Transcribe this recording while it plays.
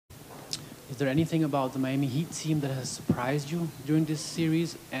Is there anything about the Miami Heat team that has surprised you during this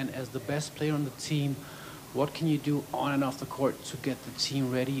series? And as the best player on the team, what can you do on and off the court to get the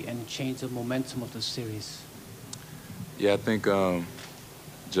team ready and change the momentum of the series? Yeah, I think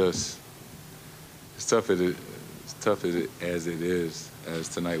just as tough as it is, as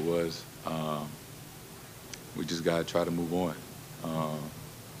tonight was. We just gotta try to move on,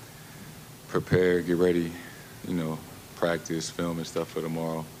 prepare, get ready, practice, film, and stuff for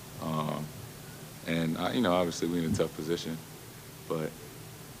tomorrow. And obviously we're in a tough position, but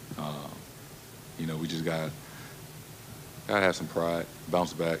we just gotta have some pride,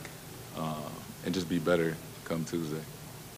 bounce back, and just be better come Tuesday.